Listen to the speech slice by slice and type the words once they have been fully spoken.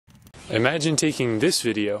Imagine taking this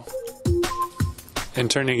video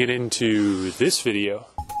and turning it into this video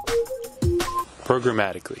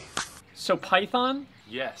programmatically. So Python?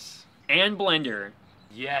 Yes. And Blender?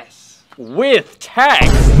 Yes. With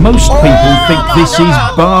text? Most people think this is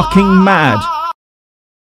barking mad.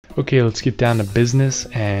 Okay, let's get down to business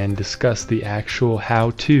and discuss the actual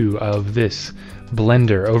how-to of this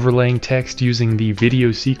Blender overlaying text using the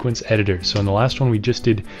video sequence editor. So in the last one we just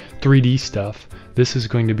did 3D stuff. This is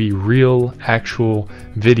going to be real actual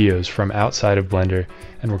videos from outside of Blender,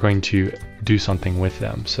 and we're going to do something with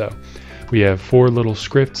them. So we have 4 little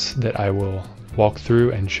scripts that I will walk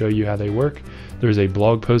through and show you how they work. There's a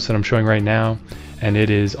blog post that I'm showing right now, and it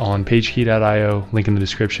is on PageKey.io, link in the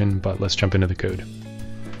description, but let's jump into the code.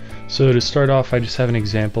 So to start off, I just have an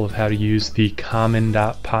example of how to use the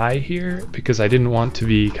common.py here because I didn't want to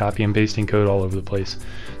be copy and pasting code all over the place.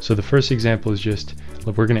 So the first example is just,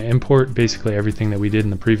 look, we're going to import basically everything that we did in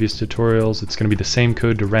the previous tutorials. It's going to be the same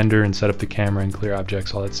code to render and set up the camera and clear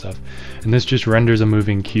objects, all that stuff. And this just renders a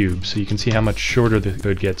moving cube. So you can see how much shorter the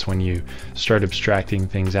code gets when you start abstracting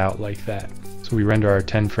things out like that. So we render our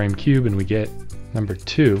 10 frame cube and we get number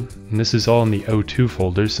 2, and this is all in the O2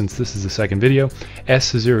 folder since this is the second video.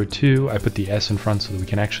 S02, I put the S in front so that we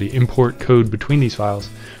can actually import code between these files.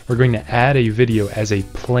 We're going to add a video as a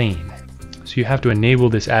plane. So you have to enable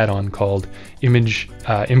this add-on called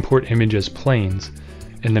import image as planes,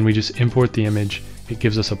 and then we just import the image. It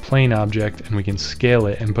gives us a plane object and we can scale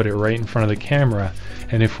it and put it right in front of the camera,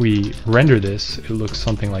 and if we render this, it looks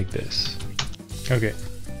something like this. Okay,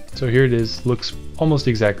 so here it is, looks almost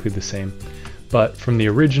exactly the same. But from the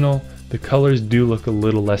original, the colors do look a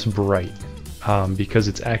little less bright because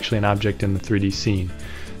it's actually an object in the 3D scene.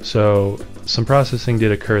 So some processing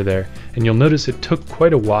did occur there, and you'll notice it took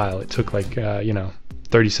quite a while. It took like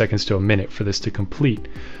 30 seconds to a minute for this to complete.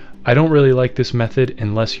 I don't really like this method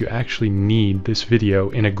unless you actually need this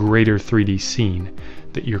video in a greater 3D scene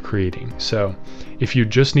that you're creating. So if you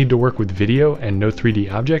just need to work with video and no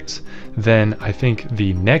 3D objects, then I think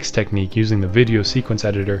the next technique using the video sequence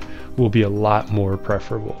editor will be a lot more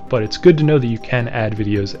preferable. But it's good to know that you can add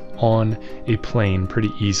videos on a plane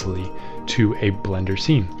pretty easily to a Blender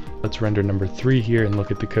scene. Let's render number 3 here and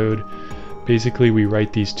look at the code. Basically we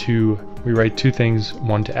write two things,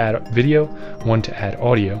 one to add video, one to add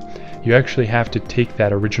audio. You actually have to take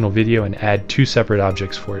that original video and add 2 separate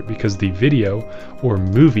objects for it because the video or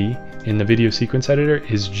movie in the video sequence editor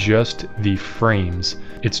is just the frames.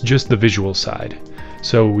 It's just the visual side.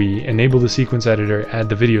 So we enable the sequence editor, add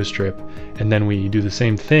the video strip, and then we do the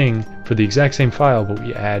same thing for the exact same file, but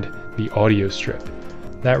we add the audio strip.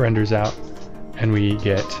 That renders out and we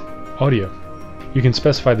get audio. You can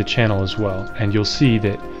specify the channel as well, and you'll see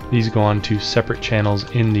that these go on to separate channels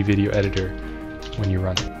in the video editor when you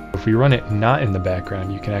run it. If we run it not in the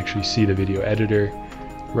background, you can actually see the video editor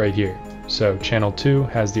right here. So channel 2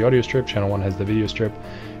 has the audio strip, channel 1 has the video strip,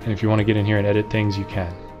 and if you want to get in here and edit things, you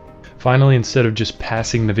can. Finally, instead of just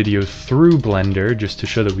passing the video through Blender just to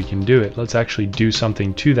show that we can do it, let's actually do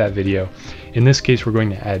something to that video. In this case, we're going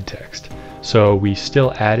to add text. So we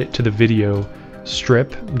still add it to the video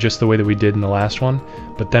strip just the way that we did in the last one,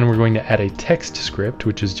 but then we're going to add a text script,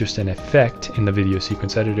 which is just an effect in the video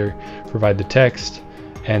sequence editor, provide the text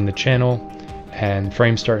and the channel and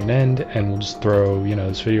frame start and end, and we'll just throw,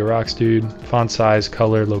 this video rocks dude, font size,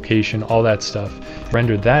 color, location, all that stuff.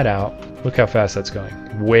 Render that out. Look how fast that's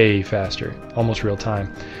going, way faster, almost real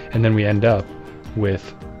time, and then we end up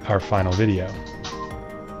with our final video.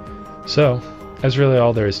 So that's really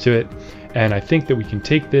all there is to it, and I think that we can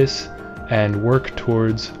take this and work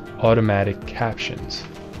towards automatic captions.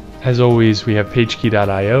 As always, we have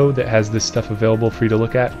PageKey.io that has this stuff available for you to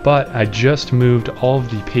look at, but I just moved all of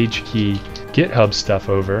the PageKey GitHub stuff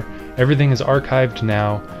over. Everything is archived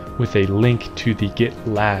now with a link to the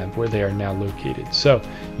GitLab where they are now located. So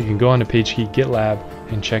you can go on to PageKey GitLab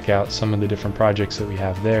and check out some of the different projects that we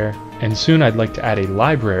have there. And soon I'd like to add a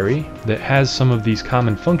library that has some of these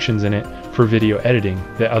common functions in it for video editing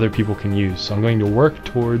that other people can use. So I'm going to work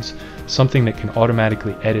towards something that can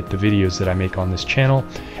automatically edit the videos that I make on this channel,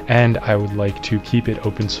 and I would like to keep it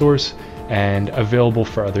open source and available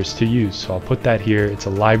for others to use. So I'll put that here. It's a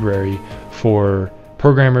library for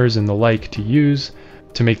programmers and the like to use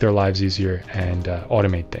to make their lives easier and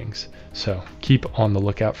automate things. So keep on the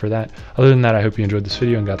lookout for that. Other than that, I hope you enjoyed this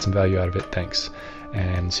video and got some value out of it. Thanks,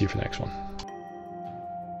 and see you for the next one.